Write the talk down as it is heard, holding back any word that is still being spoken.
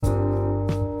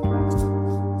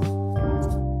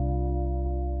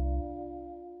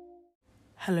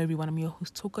Hello everyone, I'm your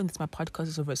host Toka, and it's my podcast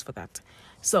is a verse for that.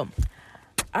 So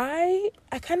I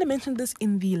kind of mentioned this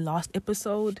in the last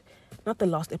episode, not the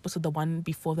last episode, the one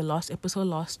before the last episode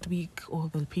last week, or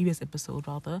the previous episode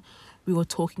rather. We were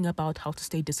talking about how to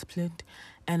stay disciplined,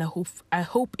 and I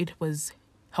hope it was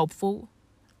helpful.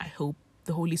 I hope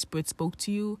the Holy Spirit spoke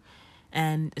to you,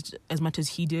 and as much as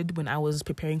He did when I was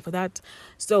preparing for that.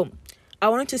 So I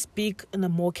wanted to speak in a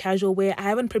more casual way. I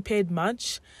haven't prepared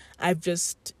much. I've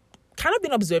just kind of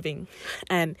been observing,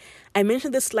 and I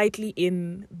mentioned this slightly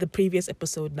in the previous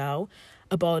episode now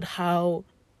about how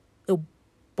the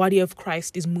body of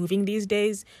Christ is moving these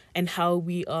days and how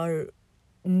we are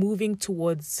moving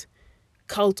towards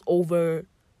cult over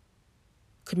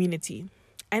community.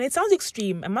 And it sounds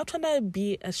extreme. I'm not trying to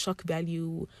be a shock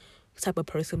value type of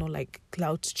person or like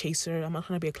clout chaser. I'm not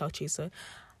trying to be a clout chaser.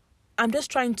 I'm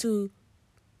just trying to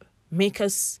make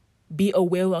us be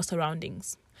aware of our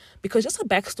surroundings. Because just a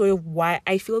backstory of why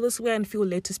I feel this way and feel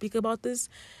led to speak about this,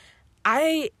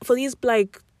 for these I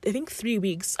think 3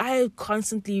 weeks, I have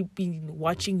constantly been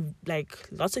watching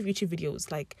lots of YouTube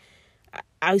videos. Like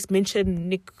I mentioned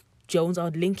Nick Jones. I'll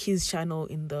link his channel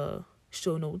in the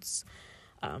show notes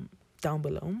down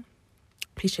below.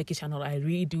 Please check his channel. I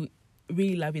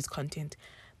really love his content.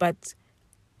 But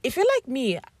if you're like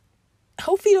me,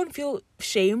 hopefully you don't feel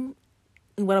shame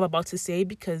in what I'm about to say,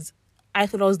 because I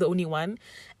thought I was the only one,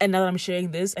 and now that I'm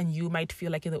sharing this and you might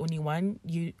feel like you're the only one,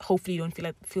 you hopefully don't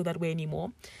feel that way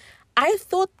anymore. I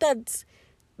thought that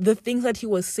the things that he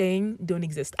was saying don't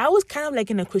exist. I was kind of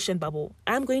like in a Christian bubble.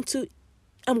 I'm going to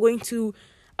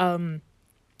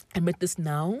admit this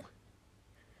now.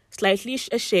 Slightly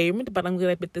ashamed, but I'm going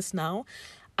to admit this now.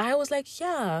 I was like,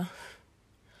 yeah,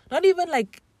 not even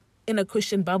like in a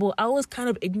Christian bubble. I was kind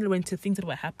of ignorant to things that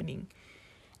were happening.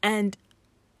 And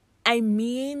I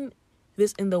mean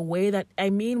this in the way that I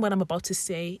mean what I'm about to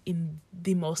say in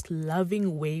the most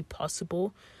loving way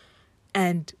possible.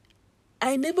 And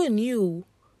I never knew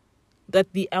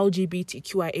that the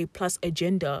LGBTQIA plus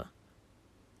agenda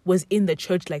was in the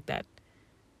church like that.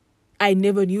 I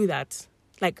never knew that.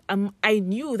 I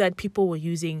knew that people were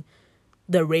using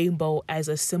the rainbow as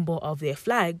a symbol of their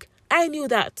flag. I knew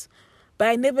that. But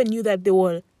I never knew that there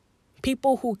were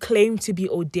people who claimed to be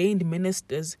ordained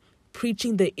ministers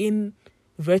preaching the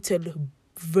inverted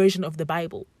version of the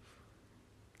Bible.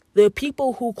 There are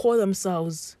people who call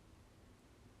themselves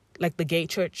like the gay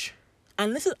church.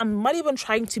 And I'm not even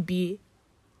trying to be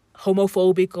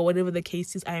homophobic or whatever the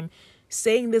case is. I'm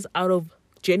saying this out of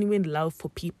genuine love for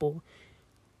people.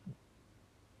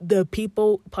 The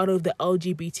people part of the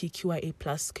LGBTQIA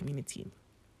plus community.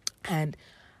 And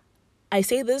I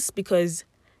say this because,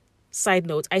 side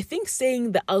note, I think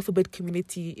saying the alphabet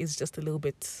community is just a little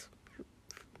bit,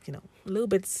 a little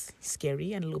bit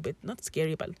scary and a little bit, not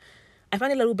scary, but I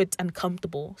find it a little bit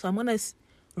uncomfortable. So I'm going to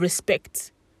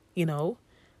respect,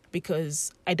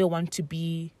 because I don't want to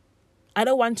be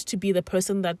the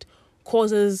person that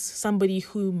causes somebody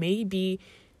who may be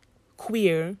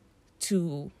queer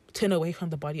to turn away from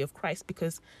the body of Christ,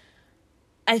 because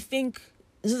I think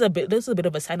this is a bit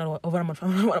of a sign of what I'm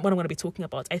going to be talking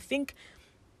about. I think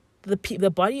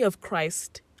the body of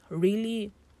Christ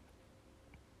really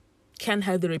can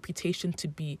have the reputation to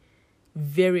be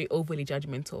very overly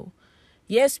judgmental.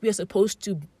 Yes, we are supposed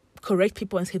to correct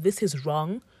people and say this is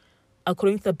wrong.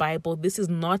 According to the Bible, this is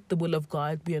not the will of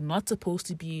God. We are not supposed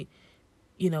to be,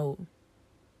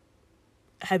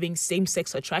 having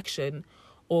same-sex attraction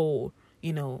or,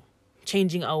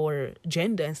 changing our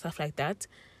gender and stuff like that.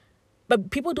 But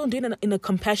people don't do it in a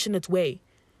compassionate way.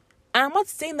 And I'm not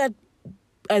saying that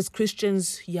as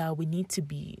Christians, we need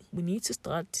to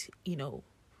start,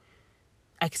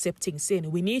 accepting sin.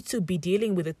 We need to be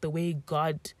dealing with it the way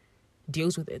God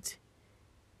deals with it,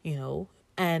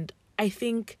 And I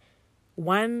think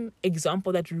one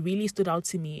example that really stood out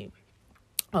to me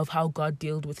of how God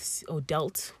dealt with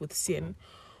sin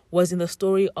was in the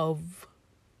story of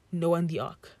Noah and the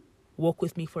ark. Walk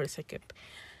with me for a second.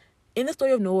 In the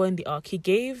story of Noah and the ark, he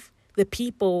gave the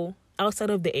people outside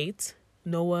of the 8,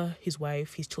 Noah, his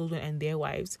wife, his children, and their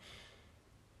wives,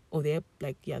 their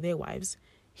wives,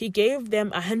 he gave them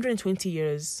 120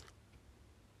 years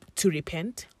to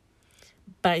repent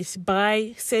by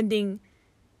sending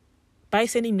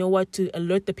Noah to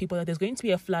alert the people that there's going to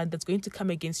be a flood that's going to come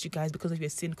against you guys because of your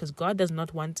sin, because God does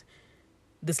not want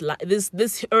this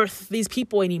earth, these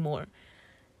people anymore.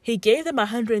 He gave them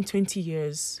 120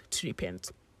 years to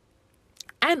repent.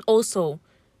 And also,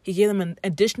 he gave them an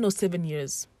additional 7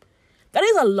 years. That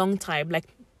is a long time.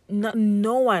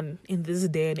 No one in this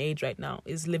day and age right now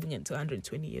is living until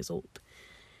 120 years old.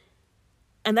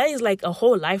 And that is like a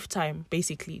whole lifetime,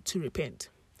 basically, to repent.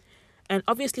 And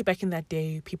obviously back in that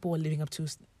day, people were living up to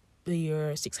the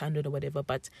year 600 or whatever.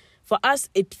 But for us,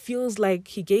 it feels like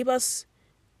he gave us,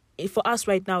 for us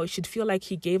right now, it should feel like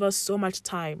he gave us so much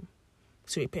time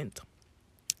to repent.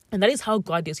 And that is how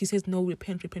God is. He says, no,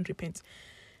 repent, repent, repent.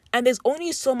 And there's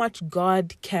only so much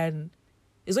time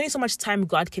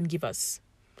God can give us.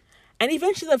 And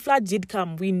eventually the flood did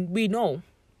come. We know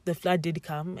the flood did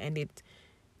come, and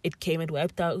it came and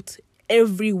wiped out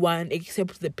everyone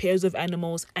except the pairs of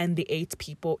animals and the 8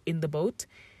 people in the boat.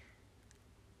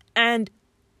 And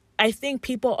I think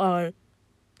people are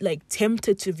like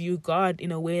tempted to view God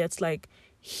in a way that's like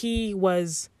he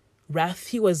was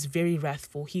very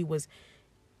wrathful. He was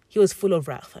full of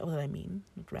wrath. What do I mean?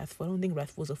 Not wrathful. I don't think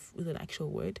wrathful was an actual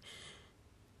word.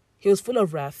 He was full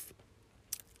of wrath,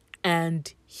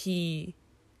 and he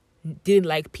didn't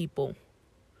like people.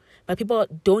 But people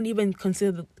don't even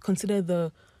consider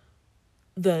the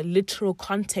literal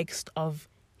context of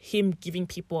him giving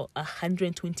people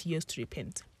 120 years to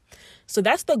repent. So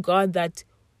that's the God that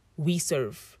we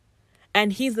serve.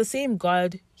 And he's the same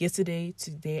God yesterday,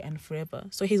 today, and forever.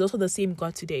 So he's also the same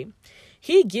God today.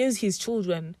 He gives his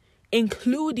children,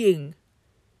 including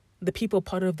the people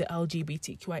part of the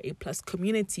LGBTQIA plus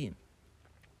community,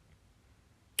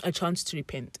 a chance to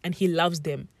repent. And he loves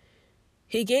them.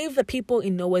 He gave the people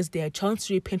in Noah's Day a chance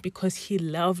to repent because he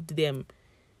loved them.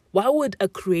 Why would a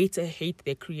creator hate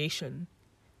their creation?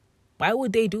 Why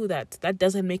would they do that? That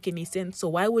doesn't make any sense. So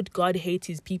why would God hate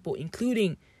his people,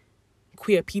 including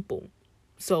queer people?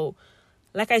 So,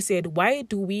 like I said, why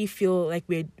do we feel like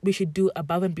we should do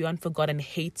above and beyond for God and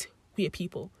hate queer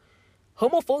people?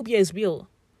 Homophobia is real,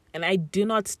 and I do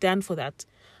not stand for that.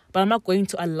 But I'm not going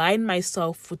to align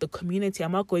myself with the community.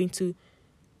 I'm not going to,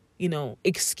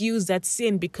 excuse that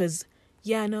sin because,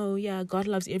 God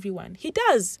loves everyone. He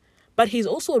does. But he's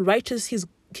also righteous.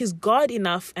 He's God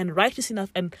enough and righteous enough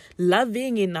and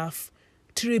loving enough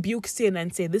to rebuke sin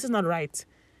and say, this is not right.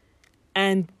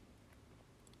 And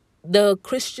the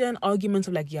Christian arguments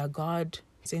of God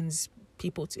sends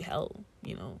people to hell,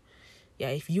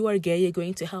 if you are gay, you're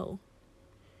going to hell.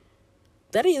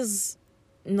 That is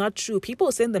not true.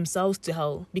 People send themselves to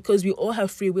hell because we all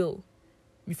have free will.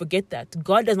 We forget that.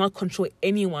 God does not control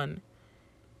anyone.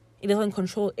 He doesn't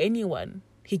control anyone.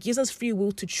 He gives us free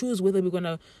will to choose whether we're going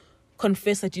to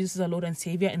confess that Jesus is our Lord and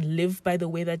Savior and live by the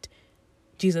way that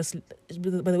Jesus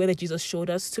showed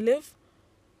us to live,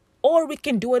 or we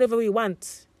can do whatever we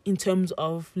want in terms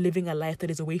of living a life that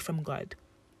is away from God.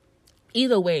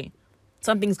 Either way,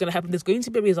 something's going to happen. There's going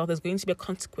to be a result. There's going to be a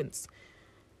consequence.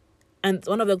 And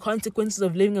one of the consequences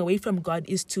of living away from God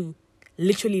is to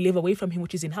literally live away from him,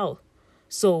 which is in hell.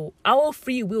 So our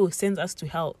free will sends us to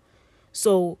hell.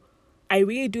 So I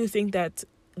really do think that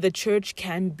the church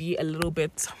can be a little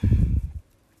bit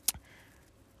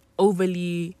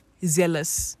overly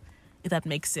zealous, if that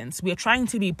makes sense. We are trying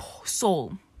to be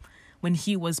Saul when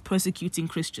he was persecuting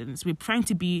Christians. We're trying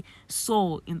to be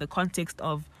Saul in the context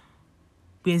of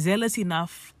we're zealous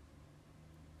enough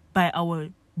by our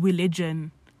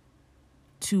religion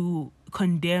to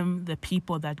condemn the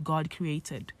people that God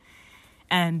created.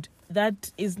 And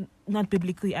that is not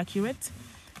biblically accurate.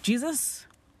 Jesus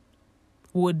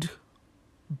would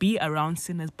be around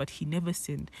sinners, but he never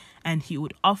sinned. And he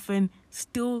would often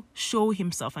still show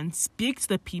himself and speak to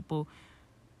the people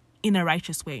in a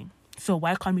righteous way. So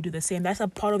why can't we do the same? That's a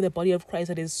part of the body of Christ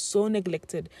that is so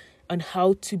neglected on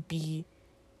how to be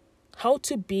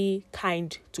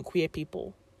kind to queer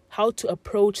people, how to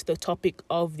approach the topic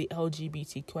of the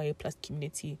LGBTQIA plus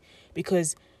community.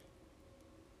 Because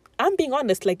I'm being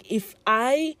honest, if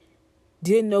I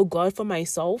didn't know God for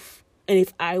myself, and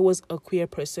if I was a queer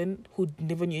person who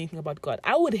never knew anything about God,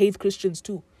 I would hate Christians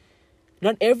too.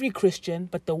 Not every Christian,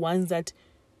 but the ones that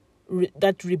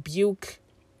rebuke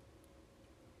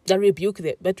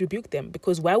them.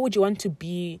 Because why would you want to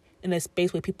be in a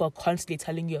space where people are constantly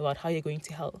telling you about how you're going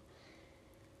to hell?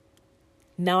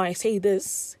 Now I say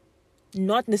this,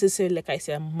 not necessarily, like I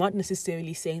said, I'm not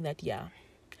necessarily saying that,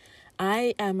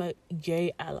 I am a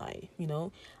gay ally,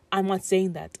 I'm not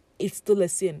saying that. It's still a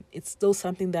sin. It's still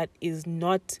something that is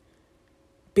not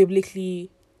biblically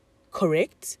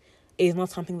correct. It is not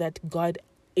something that God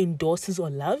endorses or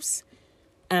loves.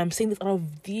 And I'm saying this out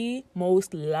of the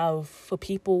most love for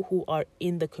people who are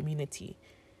in the community.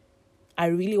 I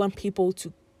really want people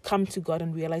to come to God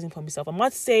and realize him for himself. I'm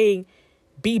not saying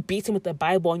be beaten with the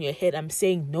Bible on your head. I'm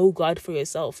saying know God for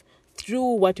yourself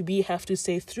through what we have to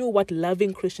say, through what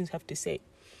loving Christians have to say.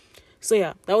 So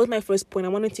that was my first point. I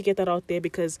wanted to get that out there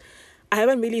because I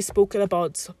haven't really spoken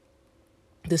about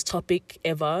this topic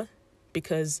ever,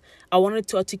 because I wanted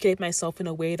to articulate myself in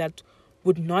a way that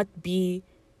would not be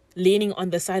leaning on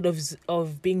the side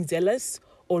of being zealous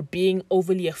or being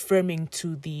overly affirming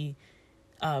to the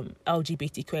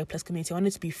LGBTQI plus community. I want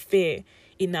it to be fair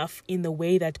enough in the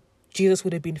way that Jesus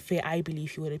would have been fair. I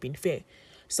believe he would have been fair.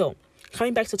 So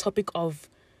coming back to the topic of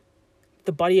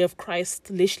the body of Christ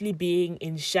literally being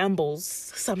in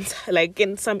shambles,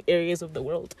 in some areas of the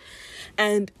world.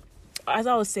 And as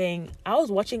I was saying, I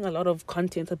was watching a lot of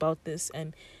content about this,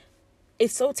 and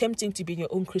it's so tempting to be in your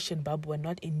own Christian bubble and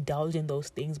not indulge in those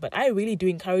things. But I really do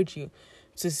encourage you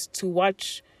to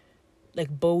watch like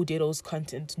Bo Diddle's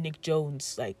content, Nick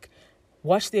Jones,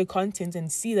 watch their content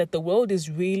and see that the world is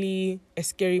really a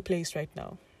scary place right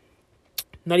now.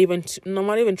 I'm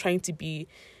not even trying to be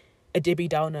a Debbie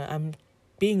Downer. I'm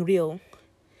being real.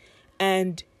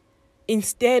 And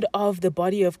instead of the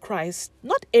body of Christ,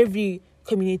 not every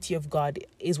community of God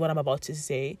is what I'm about to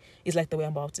say, is like the way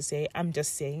I'm about to say. I'm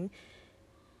just saying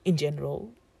in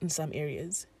general, in some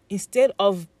areas, instead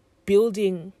of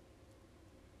building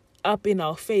up in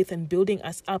our faith and building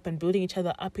us up and building each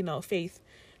other up in our faith,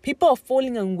 people are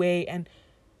falling away and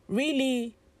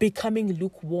really becoming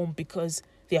lukewarm because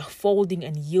they are folding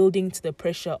and yielding to the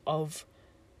pressure of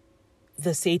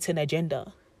the Satan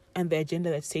agenda and the agenda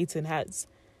that Satan has.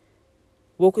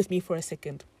 Walk with me for a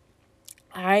second.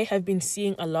 I have been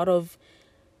seeing a lot of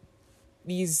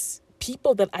these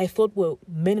people that I thought were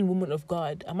men and women of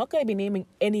God. I'm not going to be naming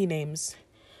any names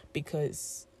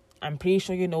because I'm pretty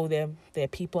sure you know them. There are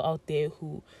people out there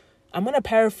who, I'm going to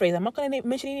paraphrase. I'm not going to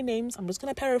mention any names. I'm just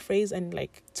going to paraphrase and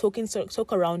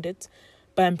talk around it.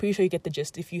 But I'm pretty sure you get the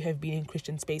gist if you have been in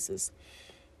Christian spaces.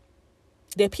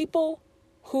 There are people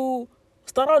who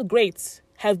start out great,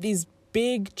 have these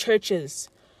big churches,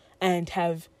 and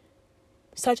have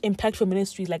such impactful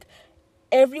ministries. Like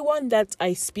everyone that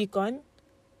I speak on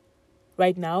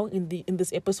right now in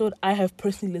this episode, I have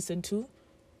personally listened to.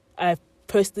 I've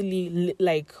personally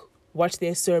watched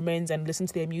their sermons and listened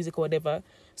to their music or whatever.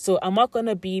 So I'm not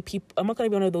gonna be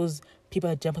one of those people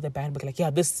that jump on the bandwagon like, yeah,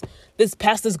 this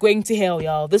pastor's going to hell,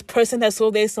 y'all. This person has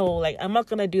sold their soul. Like, I'm not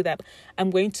gonna do that.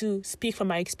 I'm going to speak from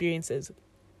my experiences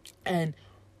and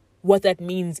what that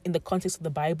means in the context of the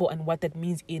Bible and what that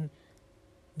means in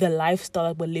the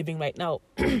lifestyle that we're living right now.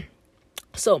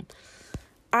 So,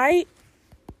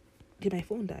 did my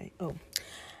phone die? Oh,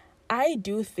 I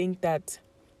do think that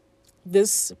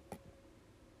the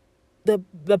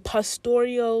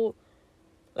pastoral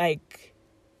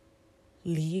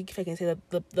league, if I can say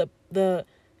that, the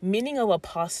meaning of a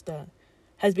pastor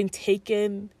has been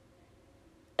taken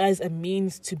as a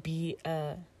means to be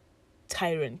a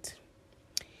tyrant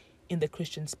in the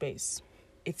Christian space.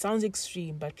 It sounds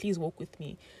extreme, but please walk with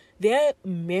me. There are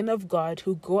men of God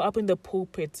who go up in the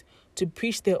pulpit to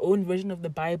preach their own version of the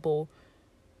Bible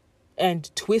and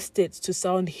twist it to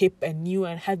sound hip and new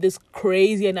and have this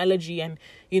crazy analogy and,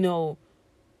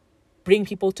 bring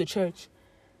people to church.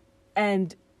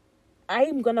 And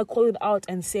I'm going to call it out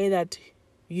and say that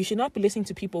you should not be listening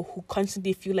to people who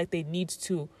constantly feel like they need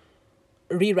to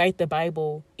rewrite the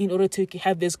Bible in order to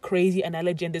have this crazy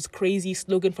analogy and this crazy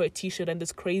slogan for a t-shirt and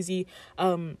this crazy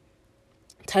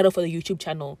title for the YouTube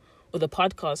channel or the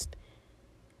podcast,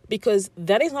 because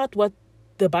that is not what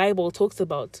the Bible talks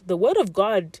about. The word of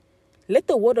God, let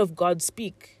the word of God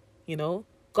speak.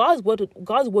 God's word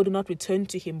do not return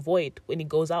to him void when it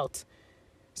goes out.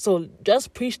 So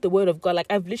just preach the word of God.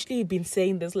 I've literally been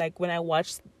saying this, when I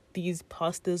watch these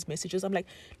pastors' messages, I'm like,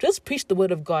 just preach the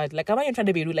word of God. I'm not even trying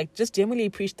to be rude. Just generally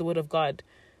preach the word of God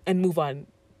and move on.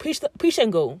 Preach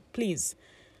and go, please.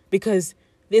 Because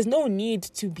there's no need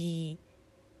to be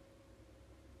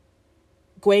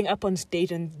going up on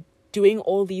stage and doing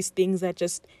all these things that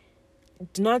just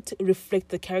do not reflect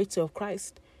the character of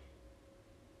Christ.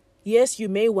 Yes, you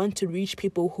may want to reach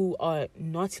people who are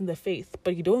not in the faith,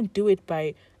 but you don't do it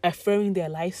by affirming their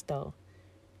lifestyle.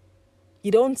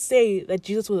 You don't say that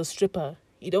Jesus was a stripper.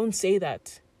 You don't say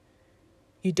that.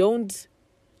 You don't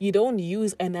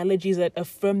use analogies that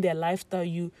affirm their lifestyle.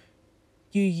 You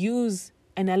use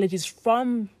analogies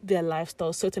from their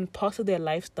lifestyle, certain parts of their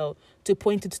lifestyle, to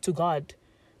point it to God,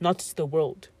 not to the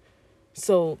world.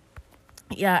 So,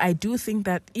 yeah, I do think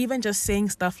that even just saying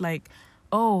stuff like,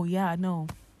 oh, yeah, no,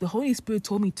 the Holy Spirit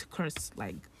told me to curse.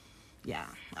 The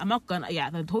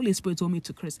Holy Spirit told me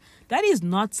to curse. That is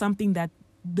not something that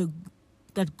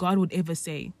God would ever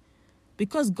say.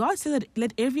 Because God said that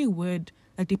let every word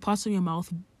that departs from your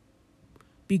mouth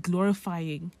be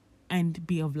glorifying and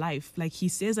be of life. He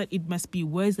says that it must be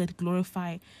words that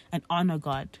glorify and honor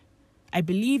God. I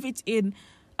believe it's in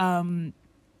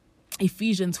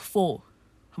Ephesians 4,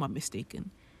 if I'm not mistaken.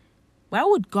 Why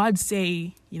would God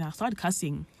say, start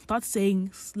cussing, start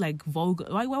saying like vulgar?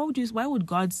 Why would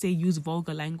God say use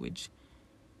vulgar language?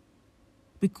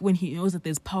 When he knows that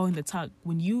there's power in the tongue.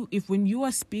 When you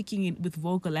are speaking with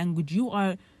vulgar language, you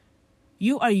are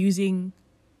using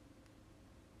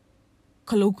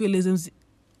colloquialisms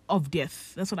of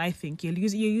death. That's what I think. You're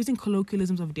using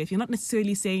colloquialisms of death. You're not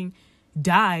necessarily saying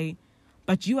die,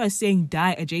 but you are saying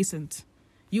die adjacent.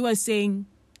 You are saying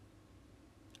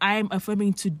I am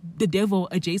affirming to the devil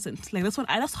adjacent. Like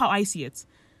that's how I see it.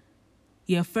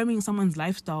 You're affirming someone's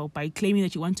lifestyle by claiming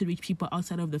that you want to reach people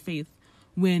outside of the faith,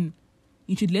 when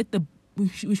we should let the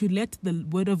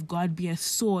word of God be a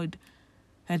sword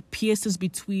that pierces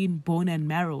between bone and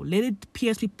marrow. Let it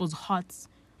pierce people's hearts.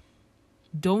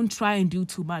 Don't try and do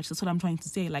too much. That's what I'm trying to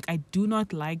say. Like, I do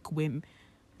not like when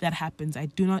that happens.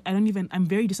 I'm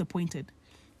very disappointed.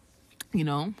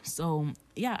 So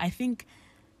yeah, I think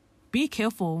be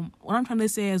careful. What I'm trying to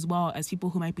say as well, as people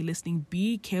who might be listening,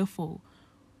 be careful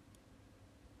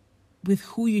with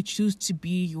who you choose to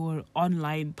be your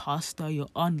online pastor, the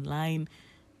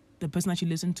person that you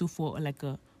listen to for like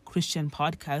a Christian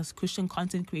podcast, Christian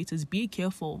content creators. Be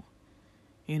careful.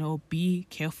 Be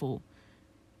careful.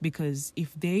 Because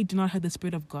if they do not have the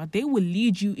Spirit of God, they will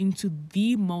lead you into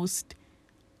the most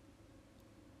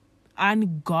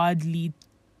ungodly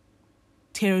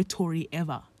territory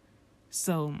ever.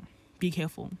 So be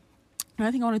careful.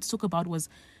 Another thing I wanted to talk about was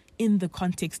in the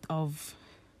context of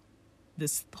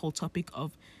this whole topic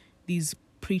of these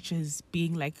preachers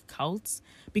being like cults,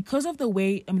 because of the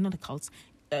way, not the cults,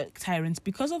 tyrants,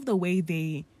 because of the way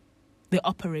they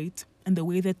operate and the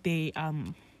way that they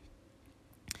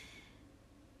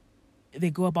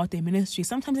go about their ministry.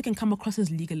 Sometimes it can come across as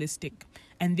legalistic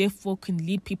and therefore can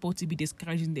lead people to be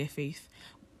discouraged in their faith.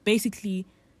 Basically,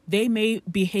 they may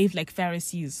behave like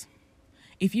Pharisees.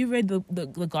 If you read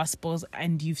the Gospels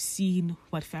and you've seen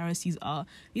what Pharisees are,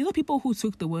 these are people who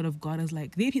took the word of God as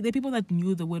like, they're people that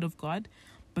knew the word of God,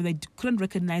 but they couldn't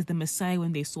recognize the Messiah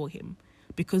when they saw him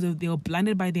because they were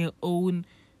blinded by their own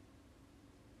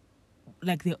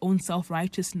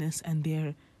self-righteousness and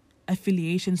their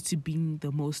affiliations to being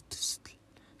the most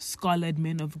scholared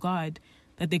men of God,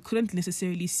 that they couldn't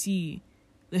necessarily see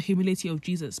the humility of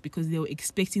Jesus because they were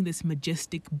expecting this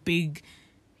majestic, big,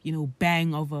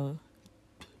 bang of a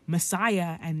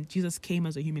Messiah, and Jesus came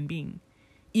as a human being,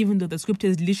 even though the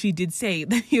scriptures literally did say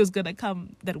that he was going to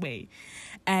come that way.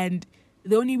 And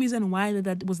the only reason why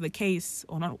that was the case,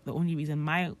 or not the only reason,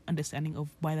 my understanding of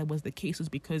why that was the case was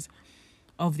because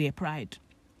of their pride.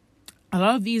 A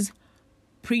lot of these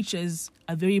preachers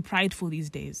are very prideful these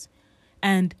days.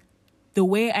 And the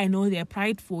way I know they're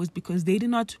prideful is because they do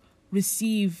not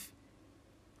receive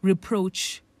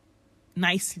reproach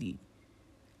nicely.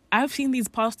 I've seen these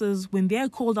pastors, when they're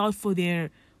called out for their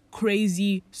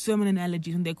crazy sermon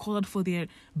analogies, and they're called out for their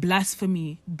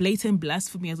blasphemy, blatant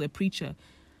blasphemy as a preacher,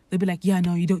 they'll be like, yeah,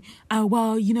 no, you don't.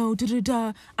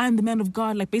 I'm the man of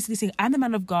God. Like basically saying, I'm the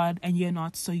man of God and you're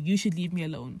not, so you should leave me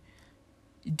alone.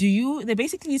 They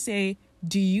basically say,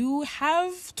 do you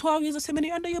have 12 years of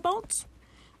seminary under your belt?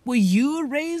 Were you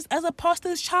raised as a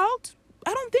pastor's child?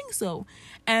 I don't think so.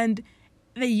 And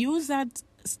they use that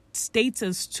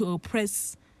status to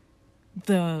oppress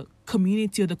the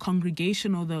community or the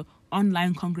congregation or the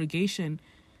online congregation.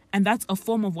 And that's a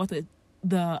form of what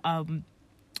the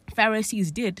Pharisees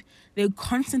did. They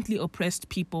constantly oppressed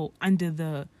people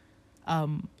under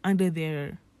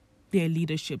their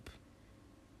leadership.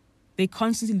 They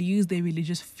constantly use their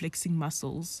religious flexing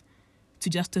muscles to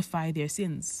justify their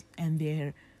sins and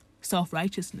their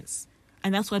self-righteousness.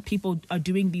 And that's what people are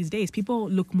doing these days. People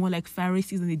look more like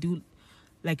Pharisees than they do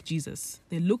like Jesus.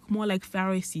 They look more like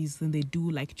Pharisees than they do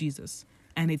like Jesus.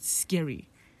 And it's scary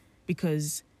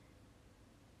because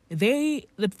the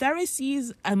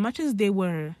Pharisees, as much as they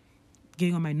were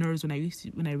getting on my nerves when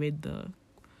I read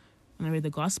the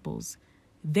Gospels,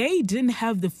 they didn't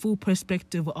have the full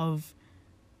perspective of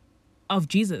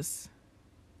Jesus.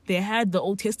 They had the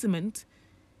Old Testament,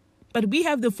 but we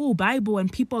have the full Bible,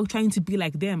 and people are trying to be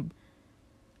like them.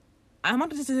 I'm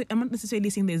not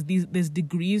necessarily saying there's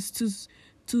degrees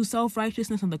to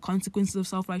self-righteousness and the consequences of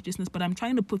self-righteousness, but I'm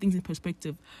trying to put things in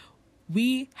perspective.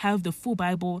 We have the full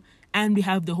Bible and we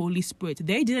have the Holy Spirit.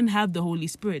 They didn't have the Holy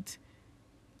Spirit.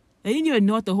 They didn't even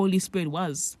know what the Holy Spirit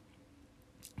was.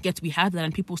 Yet we have that,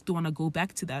 and people still want to go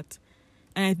back to that.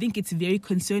 And I think it's very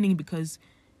concerning because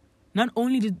not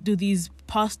only do these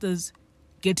pastors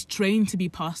get trained to be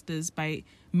pastors by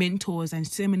mentors and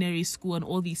seminary school and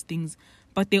all these things,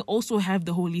 but they also have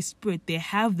the Holy Spirit. They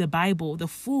have the Bible, the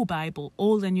full Bible,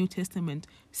 Old and New Testament,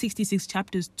 66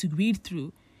 chapters to read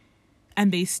through.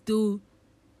 And they still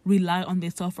rely on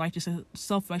their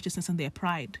self-righteousness and their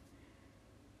pride.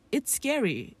 It's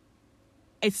scary.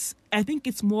 I think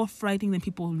it's more frightening than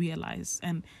people realize.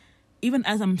 And even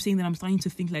as I'm saying that, I'm starting to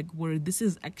think like, well, this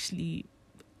ain't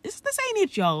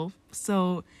it, y'all.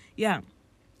 So yeah,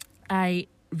 I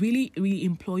really, really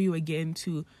implore you again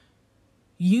to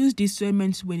use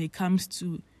discernment when it comes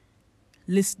to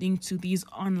listening to these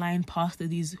online pastors,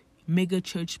 these mega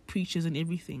church preachers and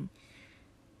everything.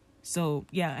 So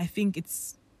yeah, I think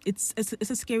it's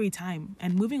a scary time.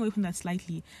 And moving away from that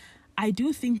slightly, I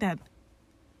do think that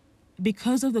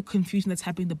because of the confusion that's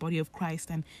happening in the body of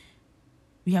Christ, and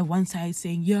we have one side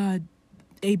saying, yeah,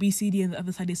 A, B, C, D, and the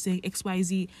other side is saying X, Y,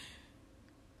 Z,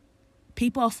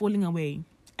 people are falling away.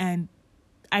 And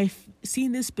I've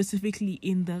seen this specifically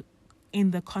in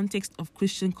the context of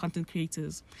Christian content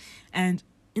creators. And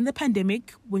in the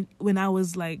pandemic, when I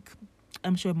was like,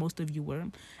 I'm sure most of you were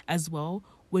as well,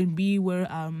 when we were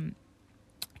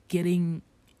getting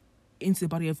into the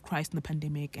body of Christ in the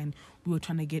pandemic, and we were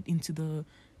trying to get into the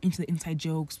inside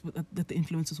jokes that the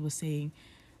influencers were saying,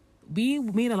 we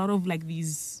made a lot of like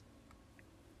these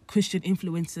Christian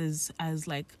influencers as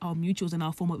like our mutuals and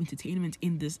our form of entertainment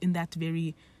in that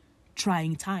very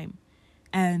trying time.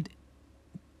 And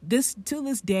till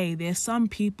this day, there's some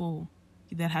people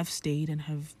that have stayed and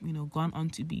have, gone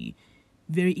on to be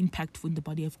very impactful in the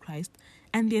body of Christ,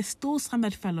 and there's still some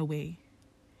that fell away.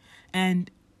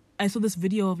 And I saw this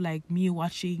video of like me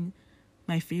watching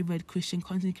my favorite Christian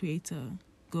content creator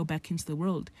go back into the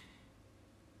world.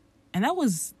 And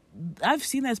I've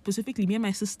seen that specifically. Me and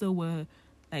my sister were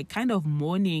like kind of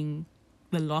mourning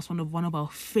the loss of one of our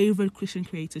favorite Christian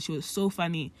creators. She was so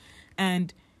funny.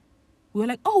 And we were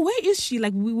like, oh, where is she?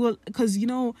 Like because, I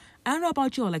don't know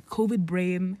about you, like COVID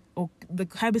brain or the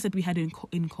habits that we had in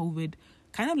COVID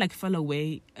kind of like fell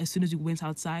away as soon as we went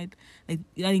outside. Like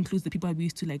that includes the people that we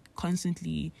used to like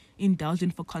constantly indulge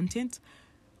in for content.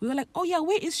 We were like, oh yeah,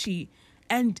 where is she?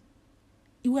 And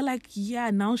we were like, yeah,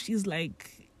 now she's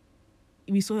like,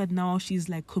 we saw that now she's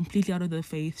like completely out of the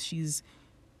faith. She's,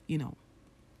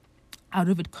 out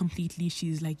of it completely.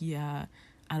 She's like, yeah,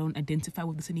 I don't identify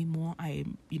with this anymore. I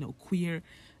am, queer.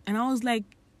 And I was like,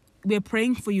 we're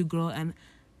praying for you, girl. And,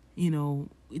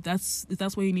 if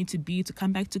that's where you need to be to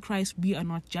come back to Christ. We are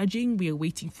not judging. We are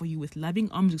waiting for you with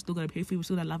loving arms. We're still going to pray for you. We're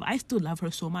still going to love. I still love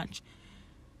her so much.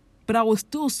 But I was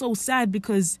still so sad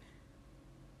because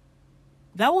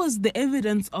that was the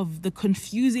evidence of the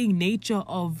confusing nature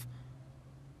of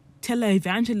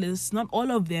televangelists, not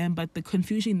all of them, but the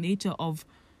confusing nature of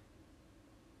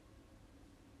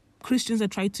Christians that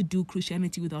try to do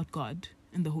Christianity without God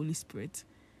and the Holy Spirit.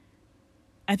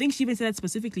 I think she even said that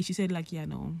specifically. She said like, yeah,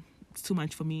 no, it's too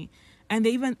much for me. And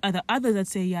there even are the others that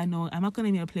say, yeah, no, I'm not going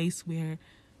to be in a place where,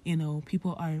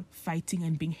 people are fighting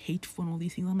and being hateful and all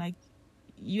these things. I'm like,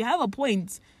 you have a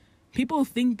point. People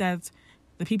think that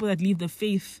the people that leave the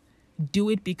faith do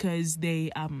it because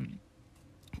they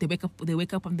wake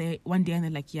up one day and they're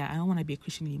like, yeah, I don't want to be a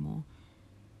Christian anymore.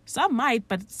 Some might,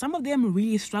 but some of them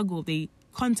really struggle. They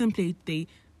contemplate, they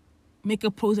make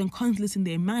a pros and cons list in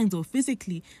their minds, or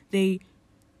physically they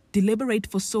deliberate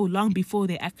for so long before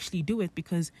they actually do it,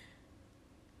 because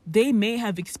they may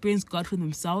have experienced God for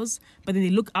themselves, but then they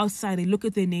look outside, they look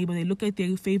at their neighbor, they look at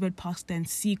their favorite pastor and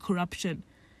see corruption.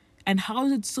 And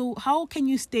how can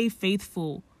you stay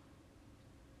faithful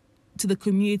to the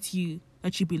community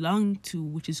that you belong to,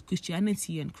 which is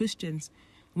Christianity and Christians,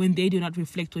 when they do not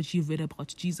reflect what you've read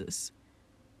about Jesus?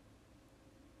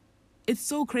 It's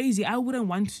so crazy. I wouldn't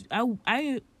want to.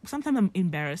 I sometimes I'm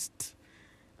embarrassed.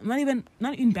 I'm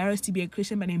not embarrassed to be a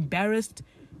Christian, but embarrassed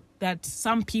that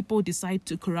some people decide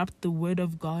to corrupt the word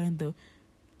of God and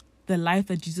the life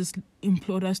that Jesus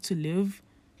implored us to live,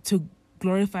 to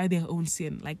glorify their own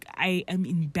sin. Like, I am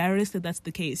embarrassed that that's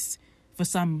the case for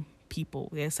some people.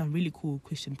 There's some really cool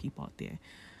Christian people out there,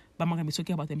 but I'm not going to be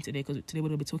talking about them today, because today we're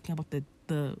going to be talking about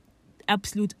the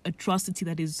absolute atrocity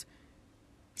that is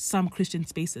some Christian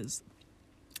spaces.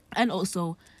 And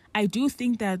also, I do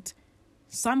think that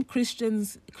some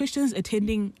Christians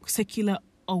attending secular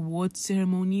award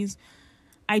ceremonies,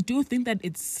 I do think that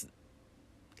it's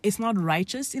not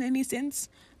righteous in any sense,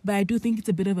 but I do think it's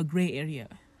a bit of a gray area.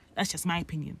 That's just my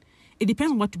opinion. It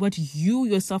depends on what you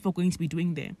yourself are going to be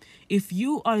doing there. If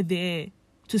you are there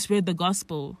to spread the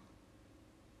gospel,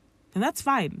 then that's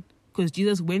fine, because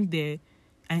Jesus went there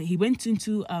and he went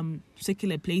into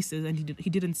secular places and he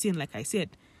didn't sin, like I said.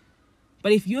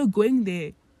 But if you're going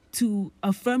there to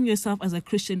affirm yourself as a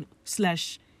Christian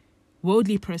 /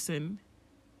 worldly person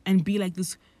and be like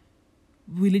this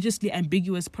religiously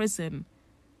ambiguous person,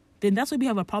 then that's where we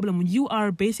have a problem. When you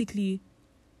are basically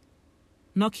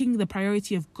knocking the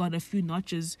priority of God a few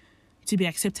notches to be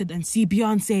accepted and see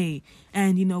Beyonce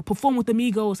and, perform with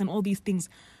amigos and all these things,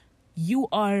 you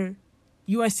are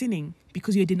sinning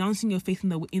because you're denouncing your faith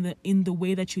in the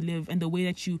way that you live and the way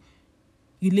that you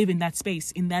live in that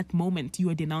space. In that moment, you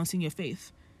are denouncing your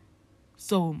faith.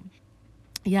 So,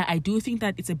 yeah, I do think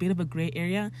that it's a bit of a gray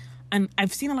area. And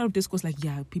I've seen a lot of discourse like,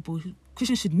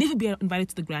 Christians should never be invited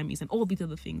to the Grammys and all these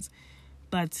other things.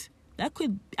 But that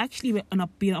could actually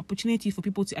be an opportunity for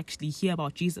people to actually hear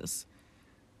about Jesus.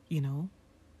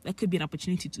 That could be an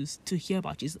opportunity to hear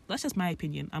about Jesus. That's just my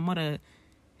opinion. I'm not a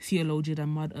theologian.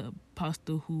 I'm not a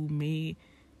pastor who may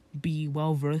be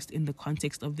well versed in the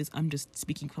context of this. I'm just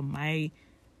speaking from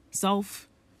myself.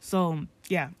 So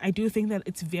yeah, I do think that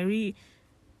it's very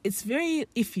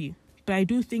iffy. But I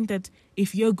do think that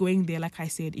if you're going there, like I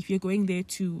said, if you're going there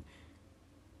to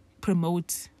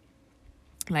promote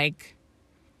like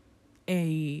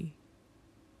a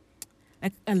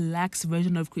lax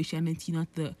version of Christianity, not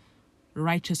the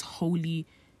righteous, holy,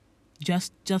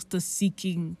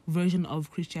 justice-seeking version of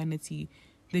Christianity,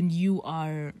 then you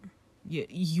are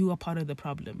part of the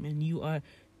problem, and you are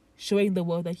showing the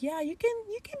world that you can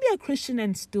be a Christian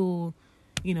and still,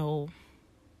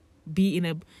 be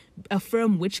in a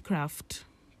firm witchcraft.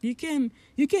 You can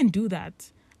do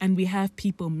that, and we have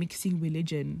people mixing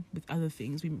religion with other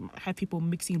things. We have people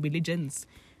mixing religions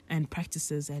and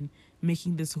practices and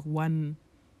making this one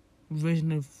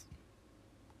version of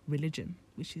religion,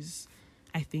 which is,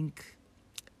 I think,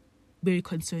 very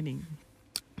concerning.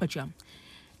 But yeah,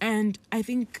 and I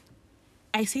think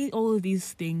I say all of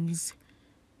these things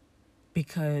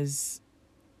because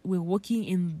we're walking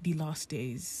in the last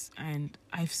days, and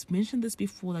I've mentioned this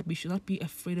before, that we should not be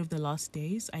afraid of the last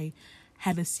days. I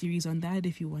had a series on that.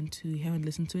 If you haven't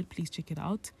listened to it, please check it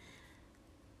out.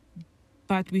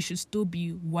 But we should still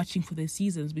be watching for the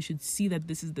seasons. We should see that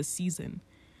this is the season.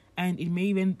 And it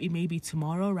may be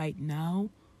tomorrow, right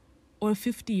now, or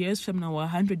 50 years from now, or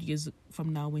 100 years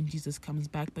from now when Jesus comes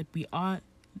back. But we are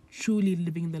truly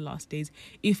living in the last days.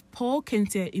 If Paul can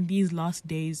say in these last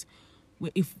days,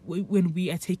 when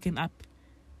we are taken up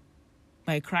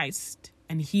by Christ,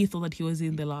 and he thought that he was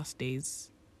in the last days,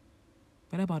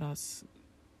 what about us?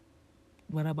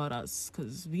 What about us?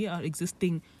 Because we are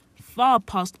existing far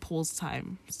past Paul's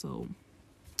time. So,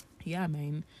 yeah,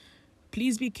 man.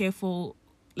 Please be careful,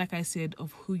 like I said,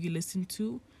 of who you listen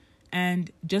to. And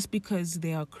just because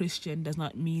they are Christian does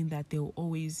not mean that they'll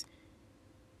always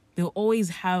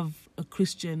have a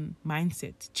Christian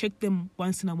mindset. Check them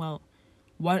once in a while.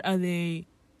 What are they?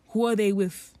 Who are they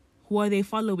with? Who are they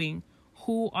following?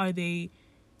 Who are they?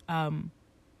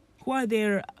 Who are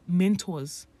their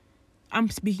mentors? I'm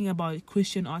speaking about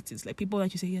Christian artists, like people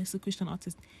that you say, yes, a Christian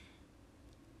artist.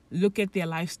 Look at their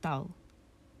lifestyle.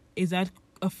 Is that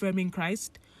affirming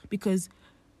Christ? Because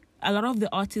a lot of the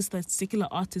artists, that secular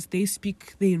artists,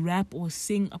 they rap or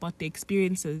sing about their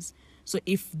experiences. So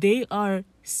if they are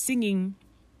singing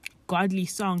godly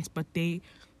songs, but they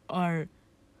are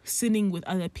sinning with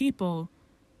other people,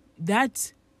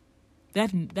 that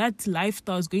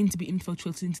lifestyle is going to be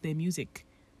infiltrated into their music.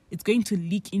 It's going to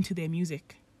leak into their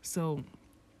music. So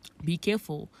be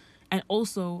careful. And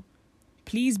also,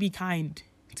 please be kind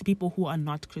to people who are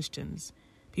not Christians,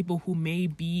 people who may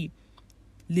be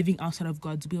living outside of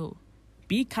God's will.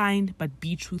 Be kind, but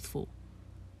be truthful.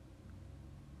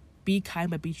 Be kind,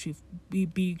 but be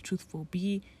truthful.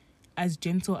 Be as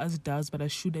gentle as doves, but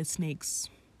as shrewd as snakes.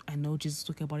 I know Jesus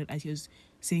talking about it as he was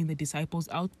sending the disciples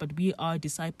out, but we are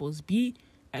disciples. Be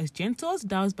as gentle as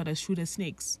doves, but as shrewd as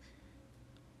snakes.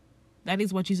 That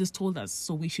is what Jesus told us,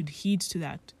 so we should heed to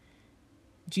that.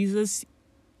 Jesus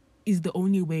is the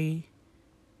only way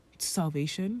to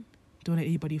salvation. Don't let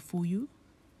anybody fool you.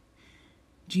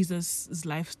 Jesus'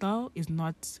 lifestyle is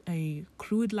not a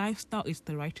crude lifestyle. It's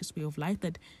the righteous way of life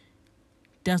that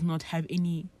does not have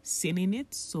any sin in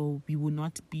it. So we will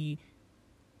not be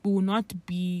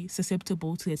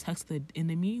susceptible to the attacks of the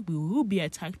enemy. We will be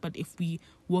attacked, but if we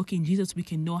walk in Jesus, we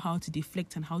can know how to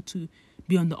deflect and how to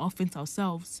be on the offense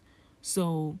ourselves.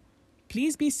 So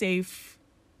please be safe.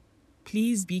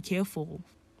 Please be careful.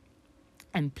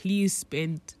 And please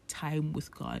spend time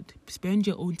with God. Spend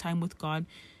your own time with God.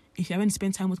 If you haven't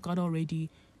spent time with God already,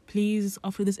 please,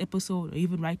 after this episode, or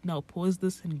even right now, pause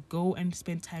this and go and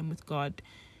spend time with God.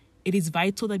 It is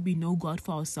vital that we know God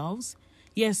for ourselves.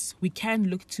 Yes, we can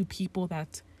look to people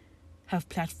that have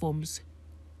platforms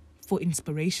for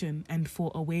inspiration and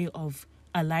for a way of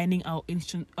aligning our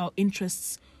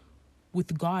interests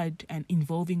with God and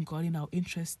involving God in our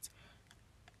interests,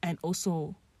 and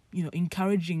also,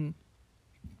 encouraging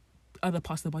other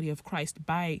parts of the body of Christ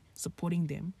by supporting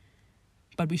them.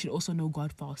 but we should also know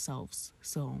God for ourselves.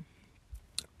 So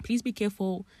please be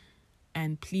careful,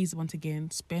 and please, once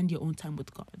again, spend your own time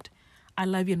with God. I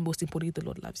love you, and most importantly, the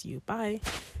Lord loves you. Bye.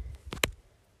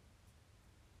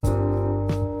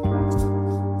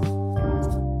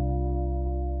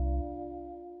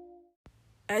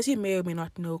 As you may or may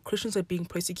not know, Christians are being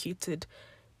persecuted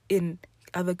in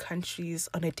other countries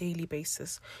on a daily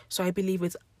basis. So I believe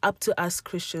it's up to us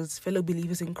Christians, fellow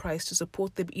believers in Christ, to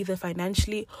support them either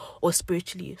financially or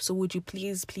spiritually. So would you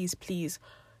please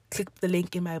click the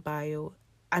link in my bio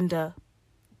under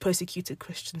persecuted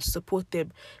Christians, support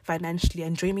them financially,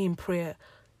 and join me in prayer,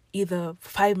 either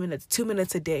 5 minutes, 2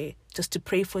 minutes a day, just to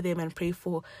pray for them and pray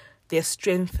for their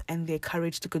strength and their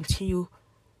courage to continue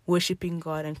worshiping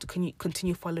God and to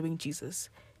continue following Jesus.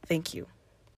 Thank you.